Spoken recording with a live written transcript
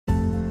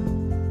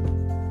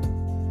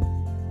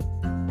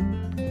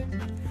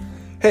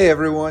Hey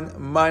everyone,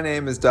 my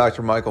name is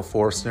Dr. Michael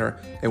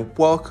Forstner, and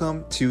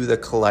welcome to the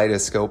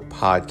Kaleidoscope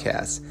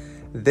Podcast.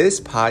 This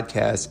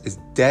podcast is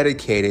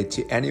dedicated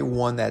to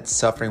anyone that's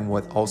suffering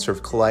with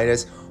ulcerative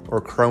colitis or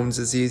Crohn's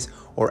disease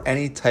or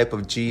any type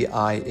of GI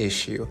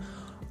issue.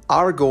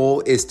 Our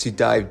goal is to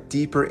dive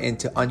deeper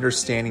into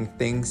understanding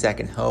things that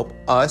can help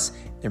us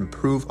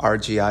improve our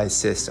GI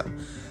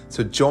system.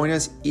 So join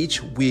us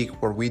each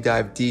week where we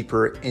dive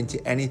deeper into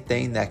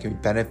anything that can be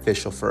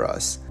beneficial for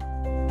us.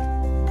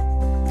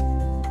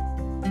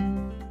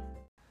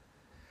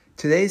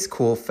 Today's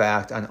cool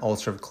fact on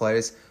ulcerative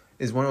colitis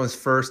is when it was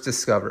first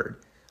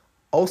discovered.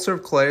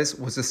 Ulcerative colitis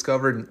was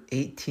discovered in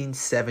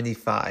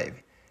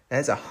 1875. That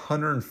is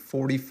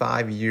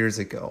 145 years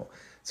ago.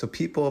 So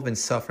people have been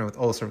suffering with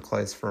ulcerative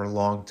colitis for a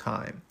long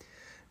time.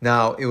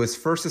 Now, it was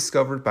first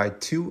discovered by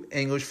two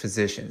English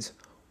physicians,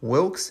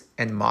 Wilkes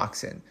and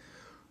Moxon,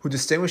 who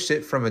distinguished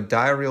it from a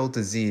diarrheal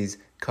disease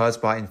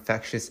caused by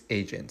infectious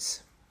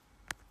agents.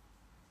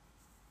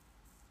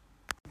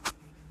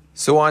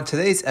 So on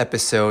today's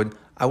episode,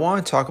 I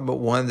want to talk about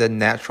one of the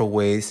natural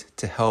ways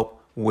to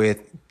help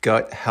with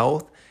gut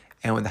health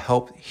and with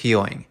help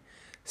healing.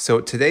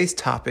 So today's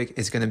topic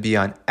is going to be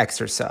on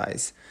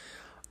exercise.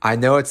 I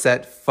know it's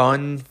that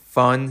fun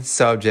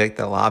subject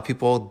that a lot of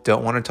people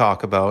don't want to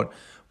talk about,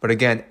 but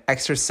again,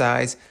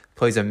 exercise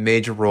plays a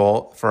major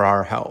role for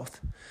our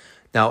health.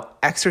 Now,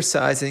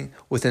 exercising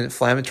with an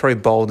inflammatory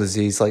bowel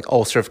disease like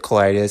ulcerative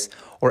colitis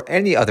or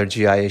any other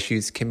GI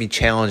issues can be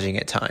challenging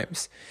at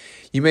times.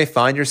 You may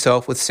find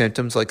yourself with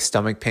symptoms like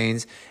stomach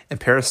pains and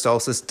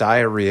peristalsis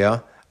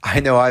diarrhea. I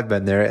know I've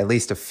been there at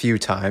least a few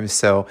times,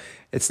 so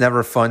it's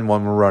never fun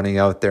when we're running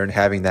out there and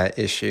having that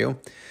issue,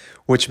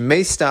 which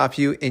may stop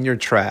you in your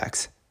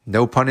tracks,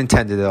 no pun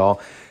intended at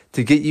all,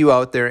 to get you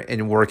out there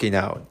and working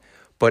out.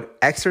 But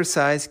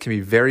exercise can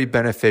be very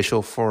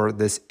beneficial for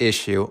this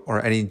issue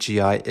or any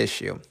GI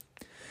issue.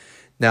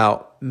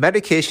 Now,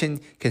 medication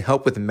can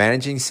help with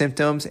managing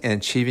symptoms and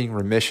achieving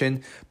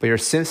remission, but your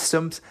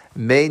symptoms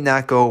may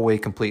not go away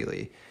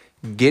completely.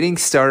 Getting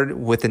started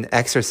with an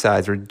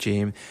exercise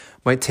regime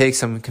might take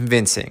some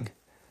convincing,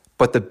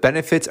 but the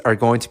benefits are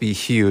going to be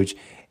huge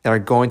and are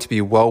going to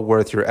be well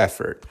worth your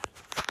effort.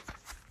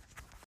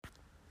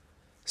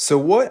 So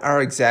what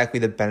are exactly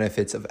the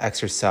benefits of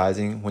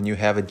exercising when you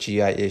have a GI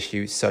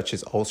issue such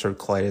as ulcerative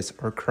colitis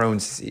or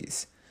Crohn's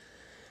disease?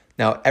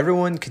 Now,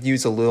 everyone could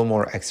use a little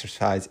more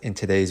exercise in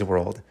today's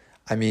world.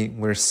 I mean,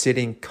 we're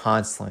sitting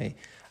constantly.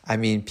 I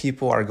mean,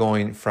 people are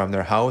going from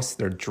their house,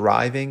 they're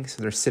driving, so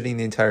they're sitting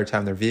the entire time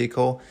in their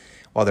vehicle.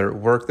 While they're at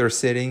work, they're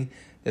sitting,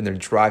 then they're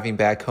driving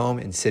back home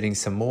and sitting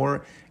some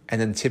more.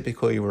 And then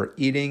typically we're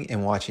eating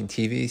and watching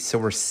TV. So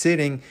we're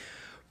sitting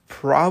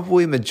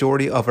probably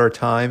majority of our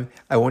time.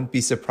 I wouldn't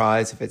be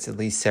surprised if it's at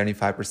least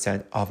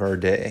 75% of our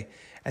day.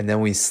 And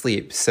then we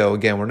sleep. So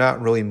again, we're not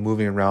really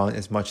moving around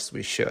as much as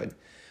we should,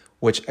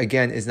 which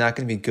again is not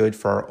going to be good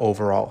for our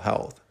overall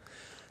health.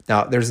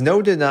 Now, there's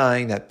no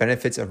denying that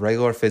benefits of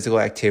regular physical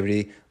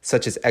activity,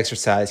 such as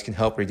exercise, can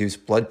help reduce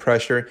blood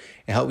pressure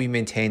and help you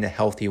maintain a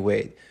healthy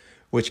weight,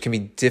 which can be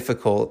a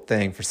difficult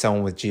thing for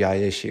someone with GI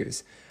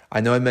issues.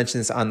 I know I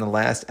mentioned this on the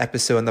last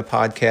episode in the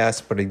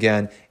podcast, but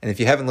again, and if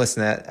you haven't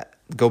listened to that,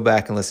 go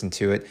back and listen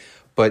to it.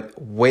 But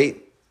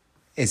weight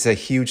is a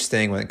huge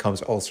thing when it comes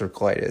to ulcerative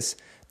colitis.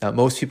 Now,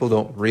 most people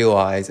don't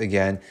realize,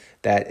 again,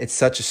 that it's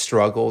such a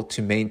struggle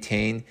to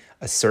maintain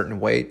a certain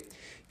weight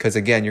because,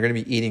 again, you're going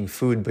to be eating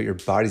food, but your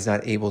body's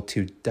not able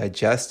to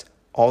digest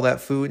all that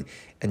food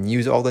and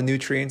use all the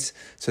nutrients.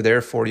 So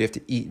therefore, you have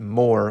to eat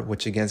more,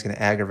 which, again, is going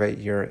to aggravate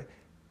your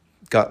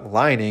gut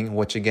lining,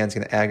 which, again, is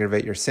going to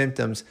aggravate your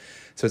symptoms.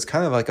 So it's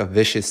kind of like a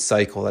vicious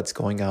cycle that's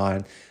going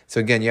on. So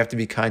again, you have to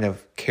be kind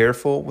of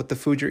careful with the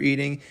food you're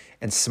eating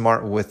and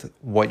smart with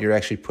what you're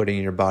actually putting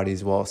in your body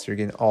as well. So you're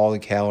getting all the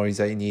calories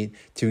that you need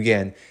to,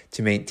 again,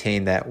 to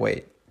maintain that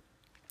weight.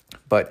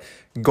 But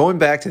going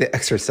back to the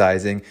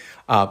exercising,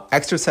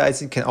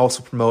 exercising can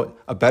also promote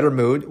a better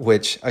mood,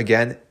 which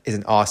again is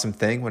an awesome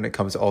thing when it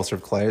comes to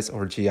ulcerative colitis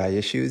or GI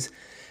issues.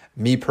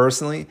 Me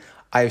personally,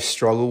 I've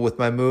struggled with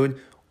my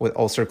mood. With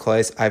ulcerative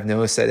colitis, I've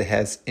noticed that it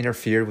has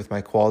interfered with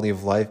my quality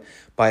of life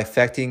by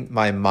affecting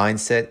my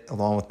mindset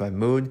along with my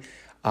mood.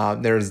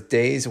 There's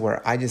days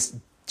where I just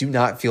do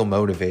not feel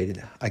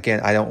motivated.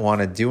 Again, I don't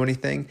want to do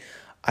anything.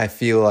 I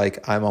feel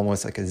like I'm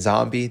almost like a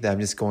zombie, that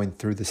I'm just going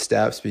through the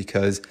steps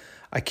because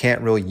I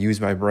can't really use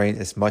my brain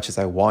as much as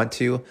I want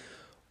to,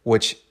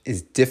 which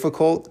is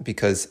difficult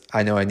because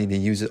I know I need to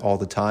use it all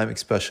the time,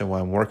 especially when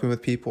I'm working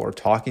with people or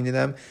talking to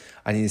them.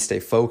 I need to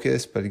stay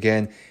focused. But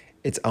again,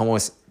 it's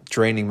almost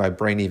draining my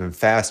brain even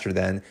faster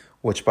then,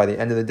 which by the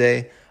end of the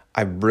day,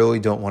 I really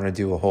don't want to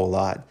do a whole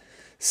lot.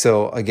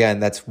 So again,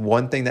 that's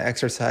one thing that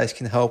exercise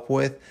can help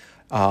with.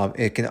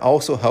 It can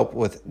also help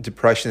with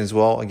depression as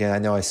well. Again, I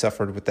know I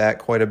suffered with that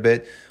quite a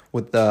bit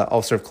with the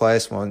ulcerative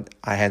colitis when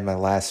I had my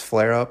last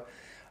flare-up.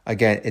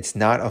 Again, it's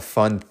not a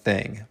fun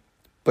thing.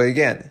 But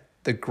again,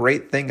 the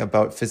great thing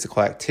about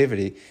physical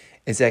activity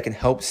is that it can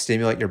help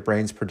stimulate your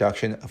brain's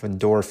production of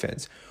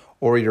endorphins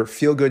or your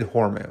feel-good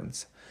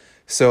hormones.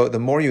 So the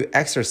more you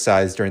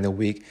exercise during the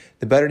week,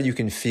 the better you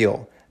can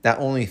feel, not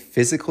only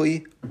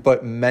physically,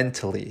 but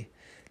mentally.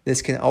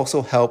 This can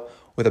also help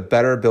with a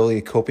better ability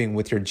of coping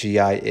with your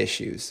GI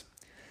issues.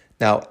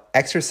 Now,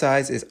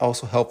 exercise is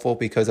also helpful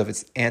because of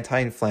its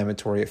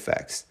anti-inflammatory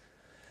effects.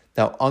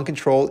 Now,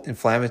 uncontrolled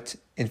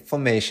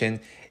inflammation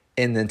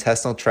in the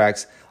intestinal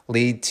tracts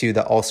lead to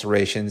the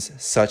ulcerations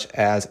such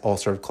as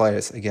ulcerative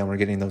colitis. Again, we're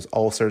getting those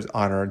ulcers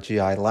on our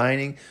GI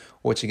lining,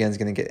 which again is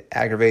going to get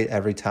aggravated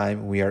every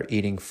time we are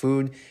eating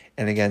food.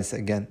 And again,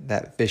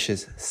 that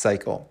vicious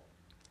cycle.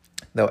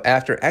 Though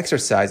after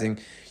exercising,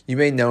 you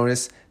may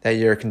notice that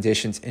your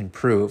conditions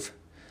improve.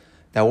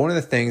 Now, one of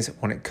the things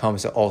when it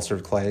comes to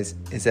ulcerative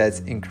colitis is that it's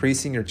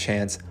increasing your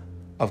chance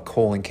of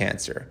colon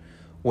cancer,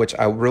 which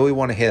I really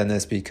want to hit on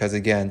this because,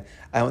 again,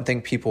 I don't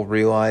think people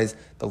realize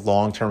the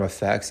long-term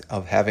effects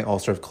of having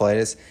ulcerative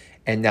colitis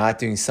and not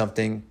doing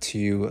something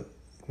to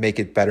make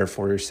it better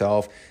for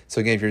yourself. So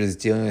again, if you're just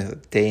dealing with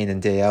it day in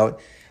and day out,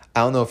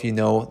 I don't know if you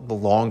know the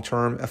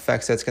long-term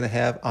effects that's going to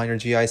have on your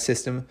GI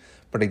system,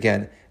 but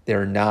again,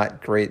 they're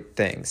not great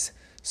things.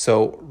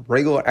 So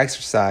regular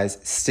exercise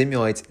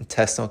stimulates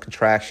intestinal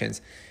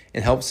contractions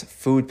and helps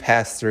food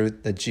pass through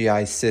the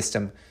GI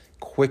system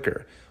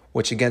quicker,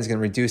 which again is going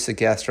to reduce the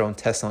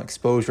gastrointestinal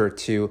exposure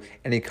to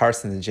any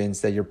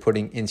carcinogens that you're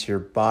putting into your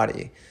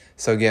body.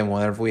 So again,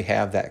 whenever we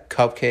have that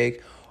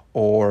cupcake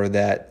or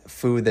that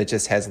food that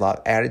just has a lot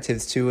of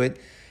additives to it,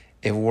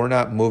 if we're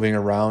not moving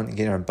around and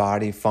getting our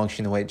body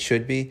functioning the way it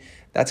should be,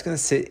 that's going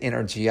to sit in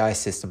our GI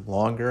system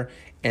longer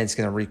and it's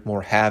going to wreak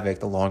more havoc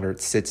the longer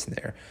it sits in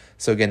there.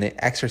 So again,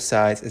 the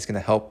exercise is going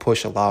to help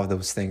push a lot of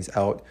those things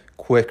out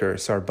quicker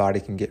so our body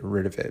can get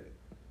rid of it.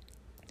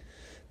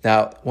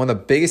 Now, one of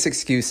the biggest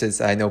excuses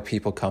I know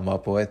people come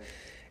up with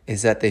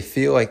is that they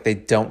feel like they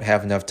don't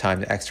have enough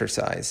time to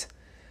exercise.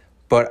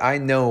 But I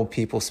know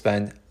people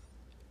spend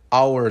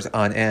hours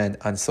on end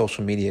on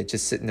social media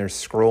just sitting there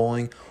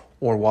scrolling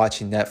or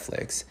watching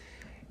Netflix.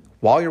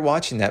 While you're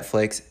watching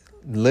Netflix,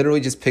 literally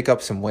just pick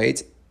up some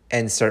weights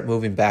and start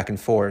moving back and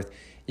forth.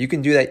 You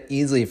can do that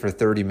easily for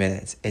 30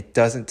 minutes. It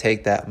doesn't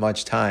take that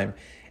much time.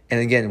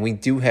 And again, we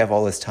do have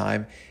all this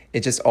time.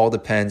 It just all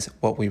depends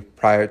what we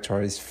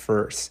prioritize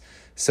first.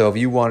 So if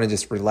you want to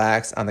just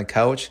relax on the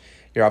couch,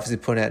 you're obviously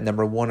putting it at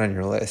number 1 on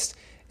your list.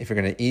 If you're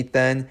going to eat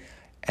then,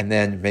 and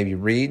then maybe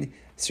read,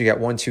 so you got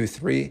 1, 2,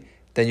 3,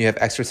 then you have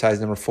exercise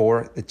number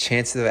 4. The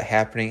chances of it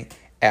happening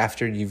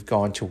after you've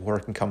gone to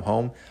work and come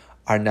home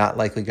are not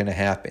likely going to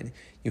happen.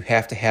 You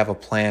have to have a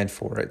plan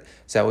for it.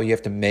 So that way you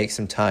have to make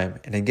some time.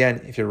 And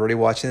again, if you're already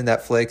watching the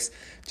Netflix,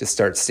 just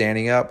start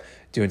standing up,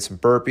 doing some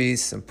burpees,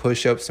 some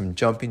push-ups, some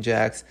jumping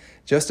jacks,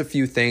 just a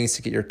few things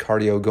to get your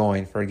cardio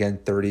going for, again,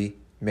 30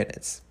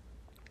 minutes.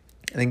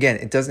 And again,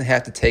 it doesn't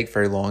have to take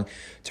very long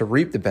to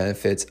reap the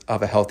benefits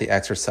of a healthy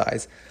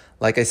exercise.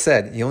 Like I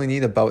said, you only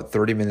need about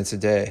 30 minutes a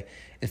day.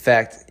 In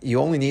fact, you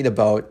only need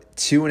about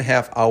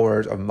 2.5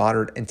 hours of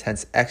moderate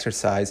intense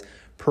exercise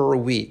per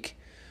week,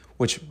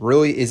 which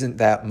really isn't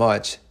that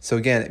much. So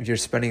again, if you're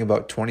spending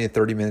about 20 to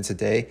 30 minutes a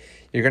day,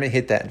 you're going to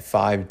hit that in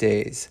 5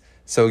 days.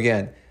 So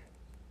again,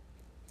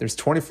 there's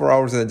 24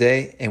 hours in the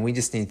day and we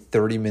just need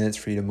 30 minutes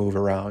for you to move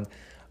around.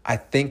 I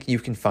think you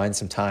can find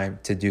some time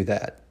to do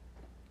that.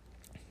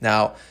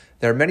 Now,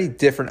 there are many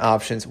different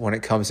options when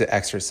it comes to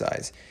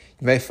exercise.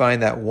 You may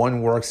find that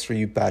one works for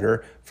you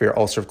better for your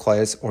ulcerative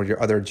colitis or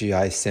your other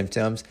GI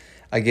symptoms.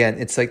 Again,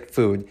 it's like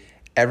food.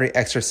 Every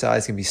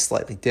exercise can be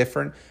slightly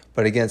different,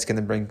 but again, it's going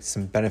to bring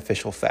some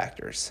beneficial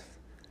factors.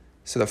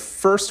 So the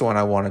first one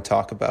I want to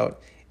talk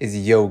about is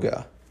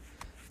yoga.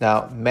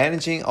 Now,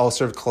 managing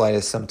ulcerative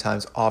colitis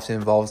sometimes often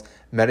involves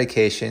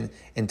medication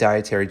and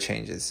dietary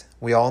changes.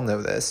 We all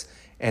know this.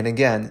 And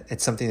again,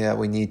 it's something that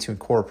we need to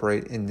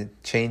incorporate in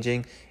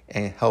changing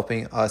and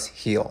helping us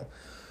heal.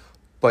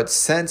 But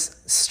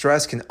since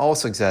stress can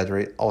also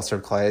exaggerate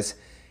ulcerative colitis,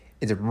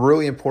 it's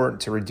really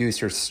important to reduce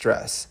your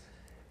stress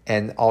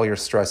and all your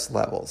stress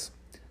levels.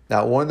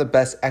 Now, one of the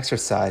best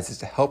exercises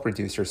to help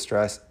reduce your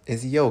stress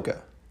is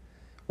yoga.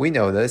 We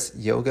know this.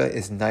 Yoga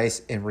is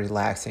nice and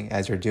relaxing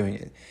as you're doing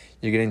it.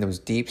 You're getting those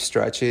deep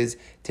stretches,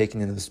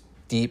 taking in those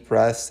deep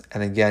breaths,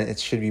 and again, it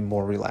should be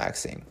more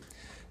relaxing.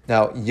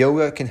 Now,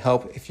 yoga can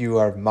help if you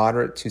are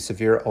moderate to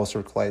severe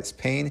ulcerative colitis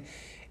pain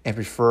and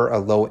prefer a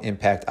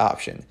low-impact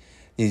option.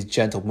 These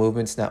gentle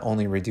movements not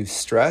only reduce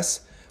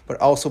stress, but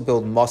also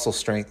build muscle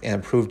strength and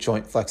improve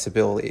joint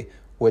flexibility,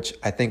 which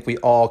I think we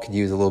all could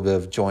use a little bit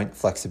of joint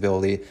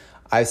flexibility.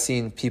 I've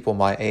seen people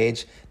my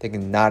age, they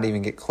can not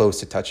even get close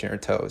to touching their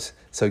toes.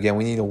 So again,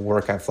 we need to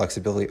work on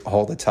flexibility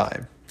all the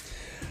time.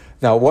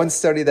 Now, one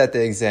study that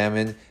they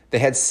examined, they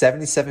had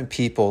 77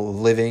 people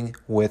living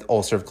with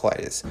ulcerative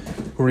colitis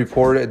who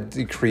reported a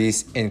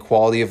decrease in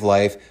quality of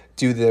life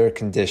due to their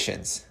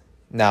conditions.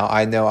 Now,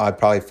 I know I'd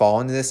probably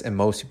fall into this, and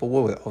most people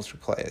will with ulcerative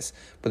colitis,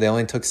 but they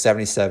only took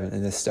 77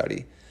 in this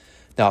study.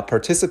 Now,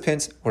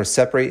 participants were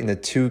separated into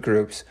 2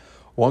 groups.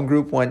 One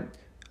group went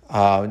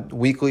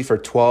weekly for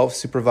 12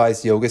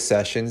 supervised yoga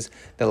sessions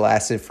that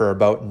lasted for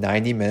about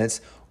 90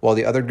 minutes, while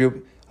the other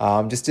group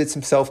Just did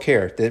some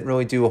self-care. Didn't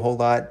really do a whole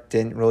lot.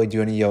 Didn't really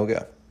do any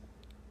yoga.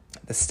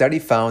 The study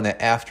found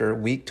that after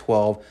week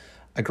 12,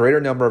 a greater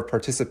number of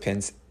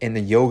participants in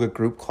the yoga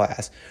group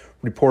class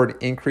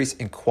reported increase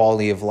in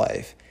quality of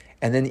life.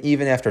 And then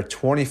even after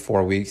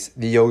 24 weeks,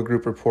 the yoga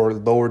group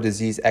reported lower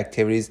disease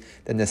activities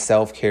than the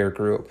self-care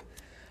group.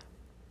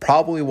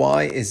 Probably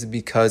why is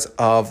because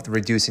of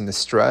reducing the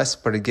stress,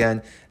 but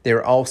again,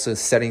 they're also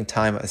setting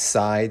time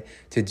aside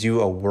to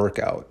do a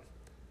workout.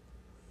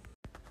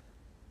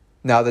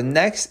 Now, the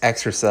next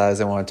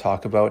exercise I want to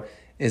talk about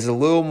is a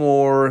little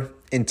more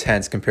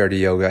intense compared to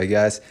yoga, I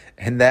guess,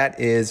 and that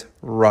is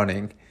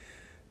running.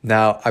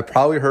 Now, I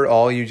probably heard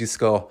all you just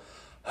go,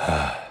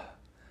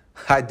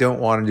 I don't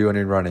want to do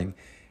any running.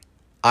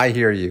 I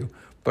hear you,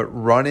 but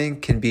running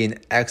can be an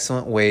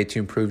excellent way to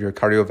improve your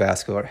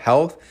cardiovascular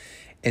health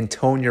and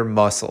tone your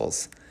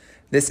muscles.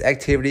 This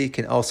activity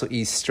can also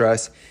ease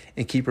stress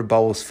and keep your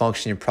bowels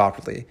functioning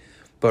properly.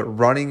 But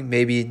running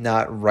may be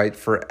not right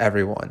for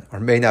everyone, or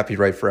may not be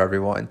right for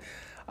everyone.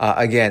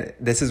 Again,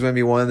 this is going to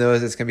be one of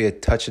those, it's going to be a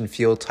touch and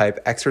feel type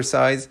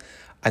exercise.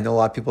 I know a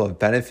lot of people have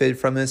benefited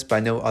from this, but I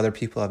know other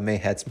people may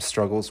have had some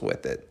struggles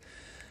with it.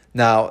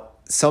 Now,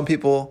 some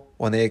people,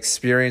 when they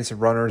experience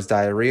runner's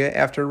diarrhea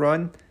after a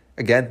run,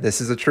 again,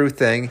 this is a true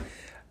thing,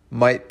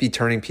 might be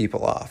turning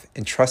people off.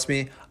 And trust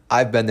me,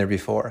 I've been there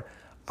before.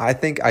 I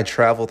think I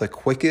travel the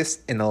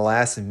quickest in the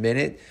last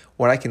minute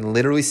when I can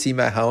literally see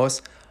my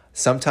house.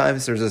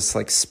 Sometimes there's this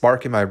like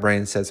spark in my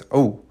brain that says,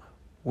 oh,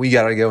 we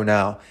gotta go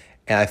now.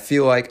 And I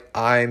feel like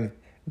I'm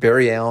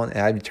Barry Allen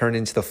and I'm turned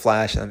into the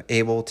Flash and I'm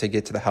able to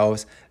get to the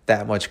house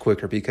that much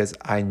quicker because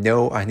I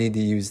know I need to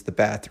use the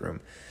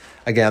bathroom.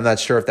 Again, I'm not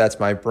sure if that's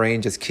my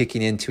brain just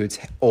kicking into its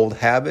old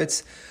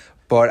habits,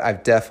 but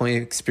I've definitely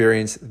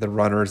experienced the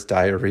runner's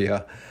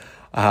diarrhea.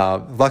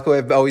 Luckily,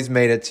 I've always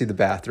made it to the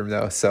bathroom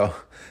though, so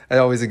that's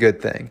always a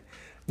good thing.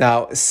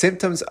 Now,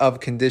 symptoms of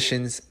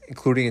conditions,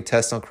 including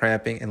intestinal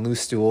cramping and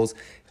loose stools,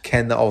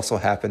 can also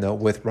happen though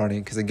with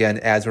running because again,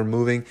 as we're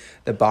moving,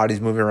 the body's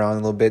moving around a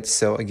little bit.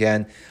 So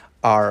again,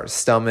 our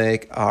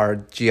stomach, our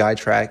GI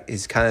tract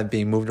is kind of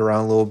being moved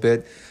around a little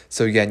bit.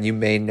 So again, you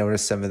may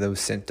notice some of those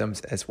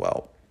symptoms as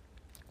well.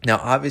 Now,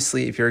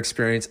 obviously, if you're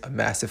experiencing a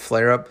massive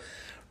flare-up,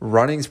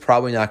 running is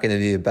probably not going to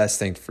be the best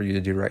thing for you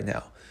to do right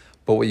now.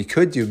 But what you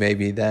could do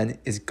maybe then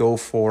is go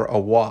for a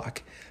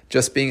walk.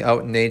 Just being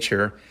out in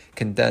nature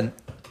can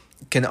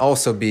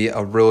also be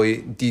a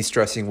really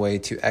de-stressing way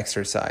to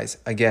exercise.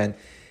 Again,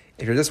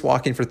 if you're just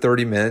walking for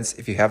 30 minutes,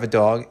 if you have a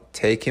dog,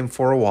 take him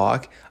for a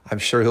walk. I'm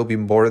sure he'll be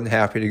more than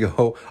happy to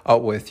go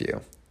out with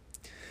you.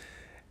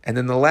 And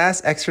then the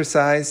last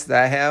exercise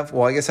that I have,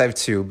 well, I guess I have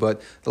two,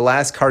 but the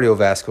last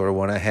cardiovascular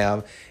one I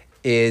have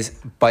is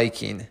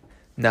biking.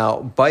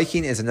 Now,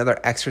 biking is another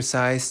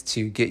exercise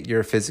to get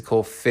your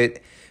physical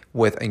fit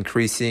with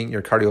increasing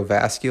your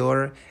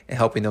cardiovascular and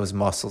helping those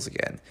muscles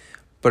again.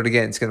 But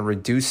again, it's going to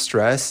reduce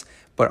stress,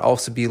 but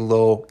also be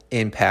low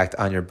impact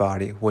on your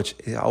body, which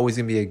is always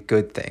going to be a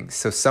good thing.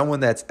 So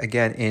someone that's,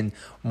 again, in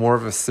more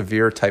of a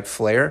severe type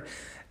flare,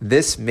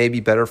 this may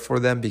be better for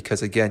them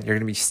because, again, you're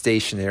going to be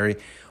stationary,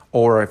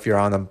 or if you're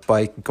on a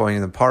bike going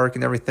in the park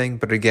and everything.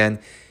 But again,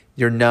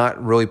 you're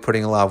not really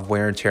putting a lot of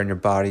wear and tear on your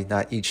body.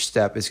 Not each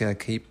step is going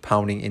to keep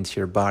pounding into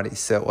your body.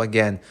 So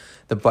again,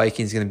 the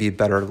biking is going to be a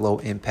better low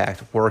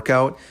impact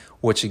workout,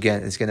 which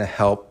again is going to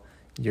help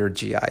your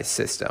GI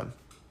system.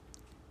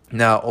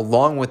 Now,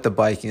 along with the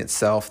biking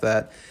itself,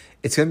 that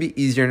it's going to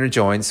be easier in your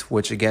joints,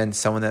 which again,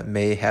 someone that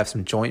may have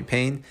some joint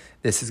pain,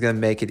 this is going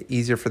to make it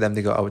easier for them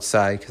to go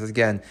outside. Because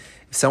again,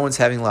 if someone's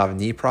having a lot of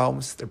knee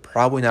problems, they're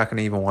probably not going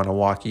to even want to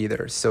walk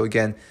either. So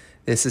again,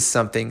 this is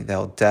something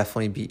that'll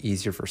definitely be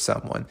easier for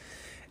someone.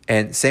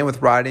 And same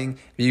with riding.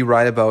 If you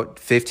ride about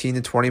 15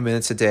 to 20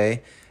 minutes a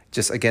day,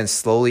 just again,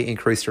 slowly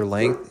increase your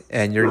length,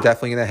 and you're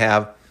definitely going to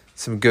have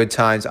some good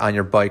times on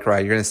your bike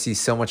ride. You're going to see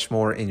so much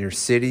more in your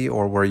city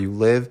or where you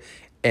live,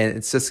 and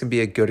it's just going to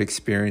be a good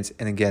experience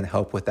and again,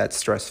 help with that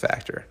stress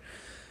factor.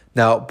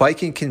 Now,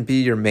 biking can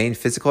be your main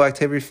physical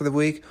activity for the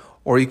week,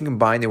 or you can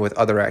combine it with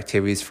other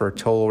activities for a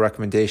total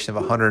recommendation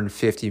of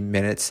 150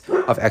 minutes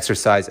of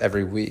exercise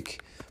every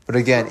week. But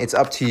again, it's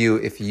up to you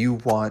if you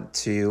want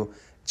to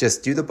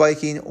just do the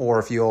biking or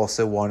if you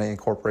also want to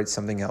incorporate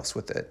something else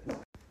with it.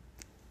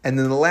 And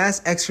then the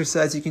last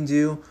exercise you can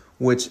do,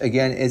 which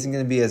again isn't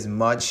going to be as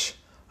much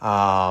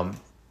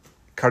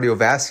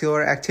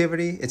cardiovascular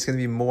activity, it's going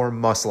to be more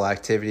muscle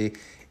activity,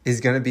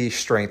 is going to be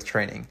strength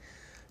training.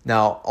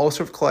 Now,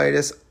 ulcerative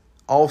colitis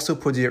also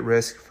puts you at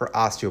risk for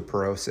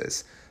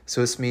osteoporosis.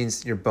 So this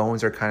means your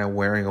bones are kind of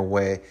wearing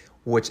away,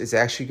 which is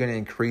actually going to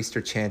increase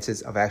your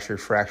chances of actually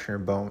fracturing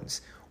your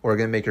bones or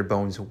going to make your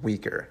bones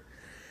weaker.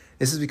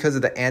 This is because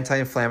of the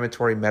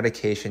anti-inflammatory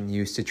medication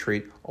used to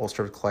treat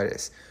ulcerative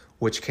colitis,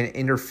 which can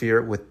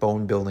interfere with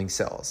bone building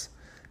cells.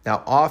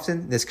 Now,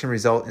 often this can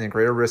result in a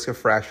greater risk of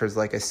fractures,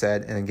 like I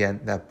said, and again,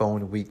 that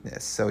bone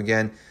weakness. So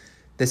again,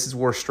 this is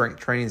where strength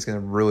training is going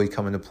to really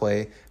come into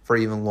play for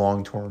even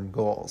long-term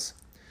goals.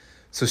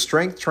 So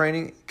strength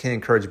training can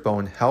encourage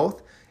bone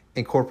health,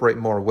 incorporate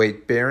more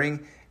weight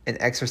bearing, and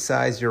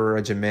exercise your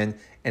regimen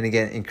and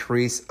again,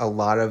 increase a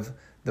lot of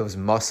those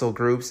muscle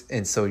groups.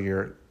 And so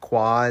your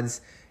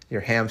quads,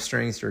 your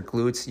hamstrings, your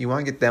glutes, you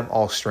want to get them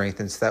all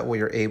strengthened so that way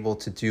you're able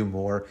to do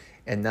more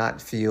and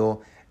not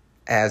feel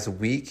as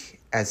weak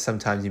as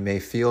sometimes you may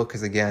feel.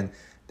 Because again,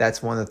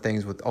 that's one of the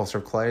things with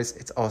ulcerative colitis.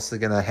 It's also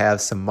going to have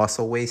some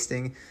muscle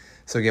wasting.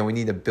 So again, we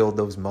need to build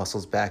those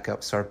muscles back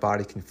up so our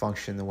body can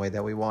function the way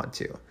that we want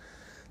to.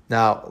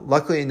 Now,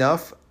 luckily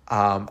enough,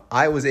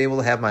 I was able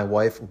to have my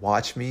wife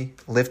watch me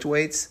lift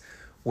weights,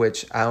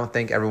 which I don't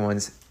think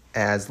everyone's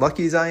as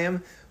lucky as I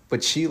am,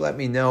 but she let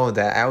me know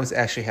that I was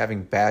actually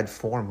having bad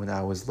form when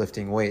I was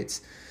lifting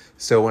weights.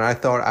 So when I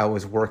thought I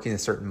was working a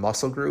certain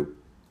muscle group,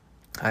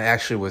 I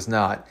actually was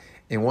not.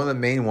 And one of the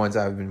main ones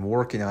I've been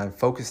working on,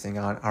 focusing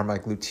on, are my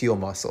gluteal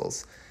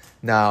muscles.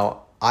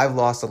 Now, I've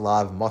lost a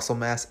lot of muscle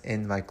mass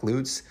in my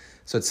glutes,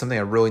 so it's something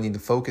I really need to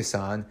focus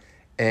on.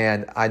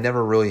 And I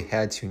never really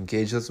had to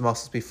engage those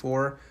muscles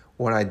before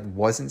when I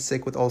wasn't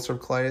sick with ulcerative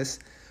colitis.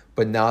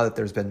 But now that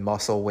there's been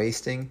muscle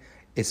wasting,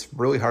 it's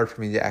really hard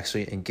for me to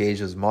actually engage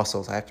those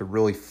muscles. I have to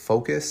really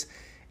focus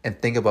and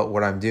think about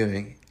what I'm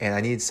doing. And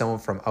I need someone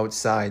from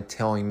outside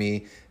telling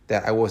me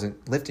that I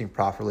wasn't lifting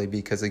properly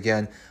because,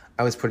 again,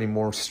 I was putting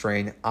more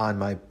strain on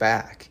my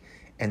back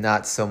and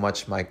not so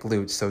much my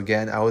glutes. So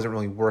again, I wasn't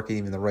really working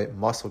even the right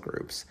muscle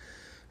groups.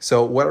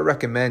 So what I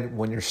recommend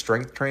when you're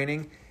strength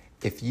training,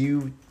 if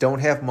you don't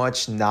have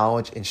much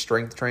knowledge in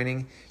strength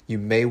training, you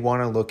may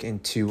want to look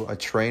into a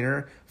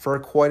trainer for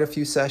quite a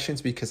few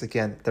sessions because,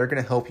 again, they're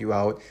going to help you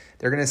out.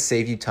 They're going to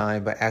save you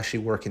time by actually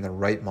working the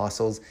right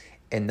muscles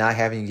and not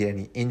having you get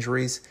any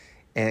injuries.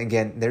 And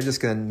again, they're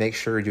just going to make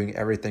sure you're doing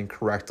everything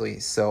correctly.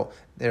 So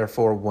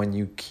therefore, when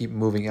you keep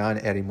moving on,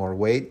 adding more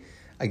weight,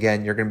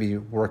 again, you're going to be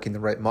working the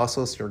right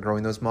muscles. You're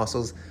growing those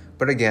muscles.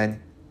 But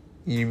again,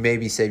 you may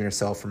be saving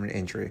yourself from an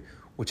injury,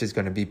 which is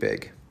going to be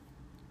big.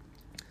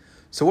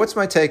 So what's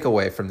my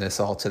takeaway from this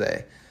all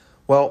today?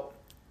 Well,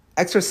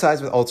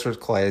 exercise with ulcerative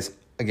colitis,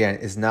 again,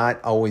 is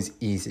not always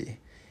easy.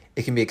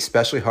 It can be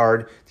especially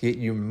hard to get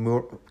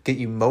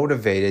you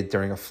motivated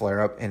during a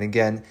flare-up. And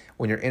again,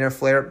 when you're in a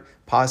flare-up,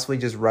 possibly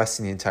just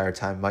resting the entire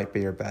time might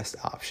be your best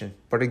option.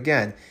 But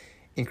again,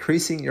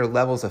 increasing your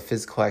levels of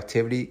physical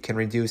activity can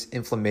reduce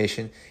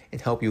inflammation and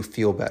help you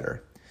feel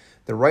better.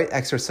 The right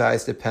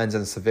exercise depends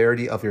on the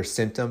severity of your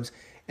symptoms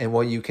and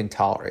what you can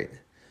tolerate.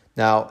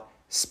 Now,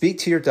 speak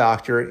to your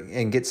doctor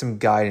and get some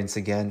guidance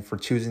again for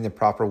choosing the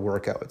proper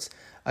workouts.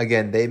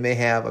 Again, they may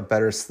have a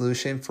better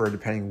solution for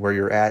depending where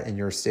you're at in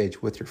your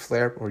stage with your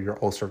flare or your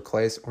ulcerative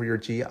colitis or your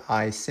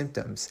GI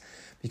symptoms.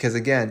 Because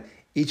again,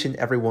 each and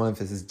every one of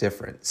this is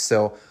different.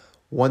 So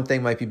one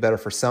thing might be better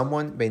for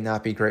someone, may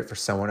not be great for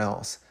someone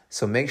else.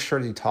 So make sure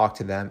to talk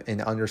to them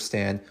and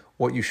understand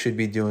what you should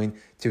be doing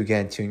to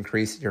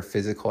increase your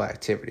physical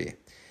activity.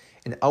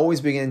 And always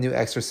begin a new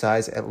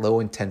exercise at low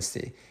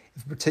intensity.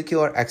 If a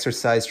particular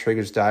exercise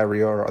triggers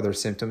diarrhea or other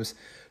symptoms,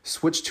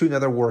 switch to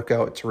another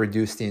workout to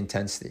reduce the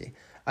intensity.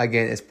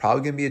 Again, it's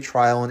probably going to be a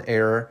trial and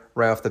error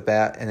right off the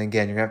bat. And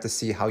again, you're going to have to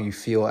see how you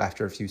feel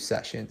after a few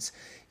sessions.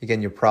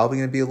 Again, you're probably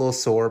going to be a little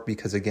sore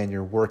because, again,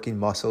 you're working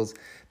muscles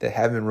that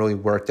haven't really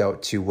worked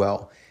out too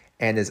well.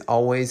 And as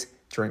always,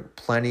 drink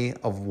plenty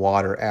of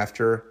water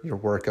after your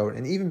workout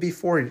and even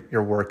before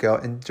your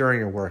workout and during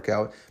your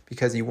workout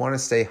because you want to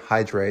stay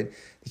hydrated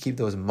to keep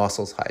those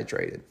muscles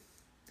hydrated.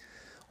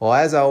 Well,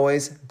 as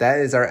always, that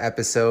is our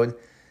episode.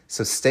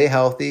 So stay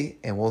healthy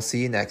and we'll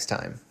see you next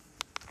time.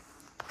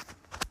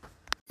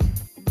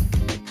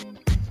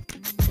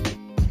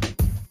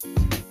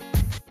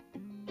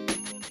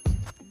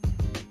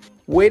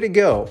 Way to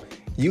go!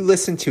 You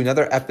listened to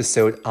another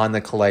episode on the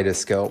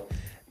Kaleidoscope.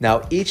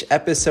 Now, each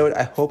episode,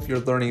 I hope you're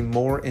learning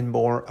more and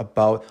more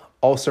about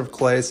ulcerative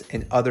colitis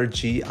and other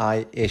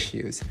GI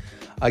issues.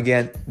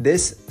 Again,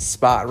 this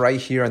spot right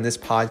here on this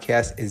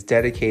podcast is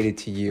dedicated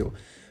to you.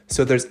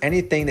 So if there's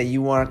anything that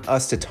you want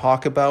us to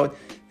talk about,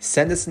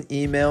 send us an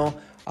email,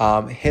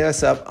 hit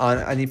us up on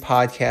any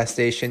podcast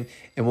station,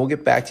 and we'll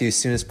get back to you as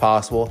soon as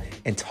possible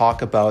and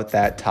talk about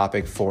that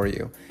topic for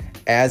you.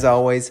 As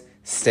always,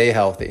 stay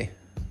healthy.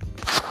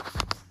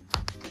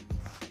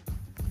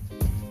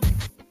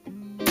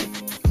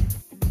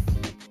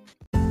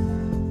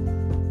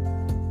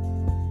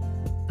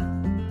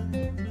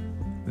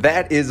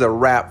 That is a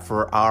wrap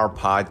for our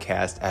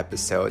podcast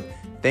episode.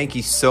 Thank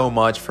you so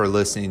much for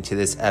listening to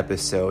this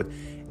episode.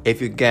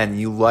 If again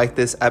you like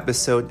this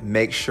episode,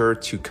 make sure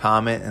to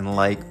comment and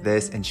like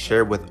this and share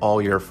it with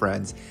all your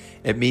friends.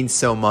 It means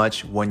so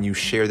much when you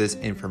share this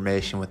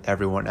information with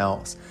everyone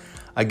else.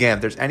 Again,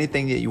 if there's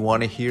anything that you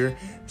want to hear,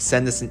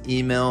 send us an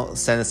email,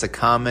 send us a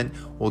comment.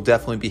 We'll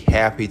definitely be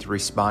happy to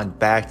respond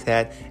back to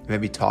that and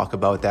maybe talk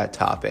about that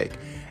topic.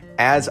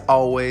 As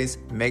always,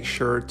 make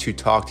sure to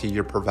talk to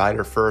your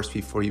provider first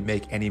before you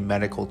make any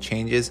medical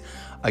changes.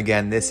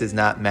 Again, this is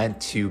not meant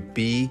to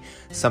be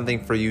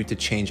something for you to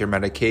change your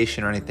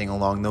medication or anything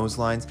along those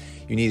lines.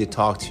 You need to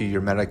talk to your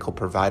medical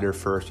provider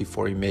first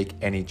before you make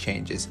any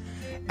changes.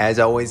 As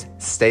always,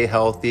 stay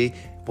healthy.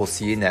 We'll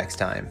see you next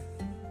time.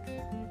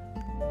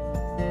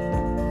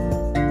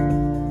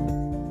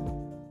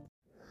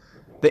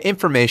 The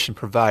information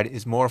provided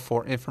is more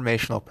for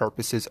informational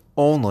purposes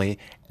only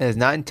and is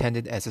not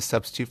intended as a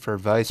substitute for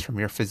advice from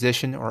your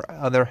physician or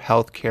other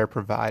health care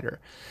provider.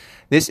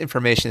 This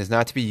information is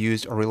not to be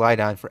used or relied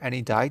on for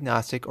any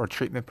diagnostic or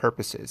treatment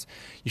purposes.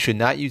 You should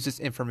not use this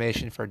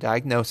information for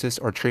diagnosis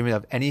or treatment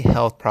of any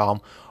health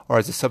problem or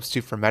as a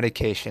substitute for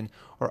medication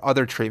or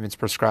other treatments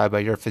prescribed by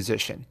your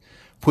physician.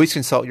 Please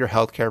consult your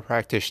healthcare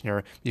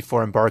practitioner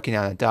before embarking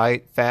on a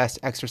diet, fast,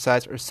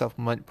 exercise, or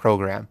supplement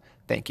program.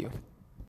 Thank you.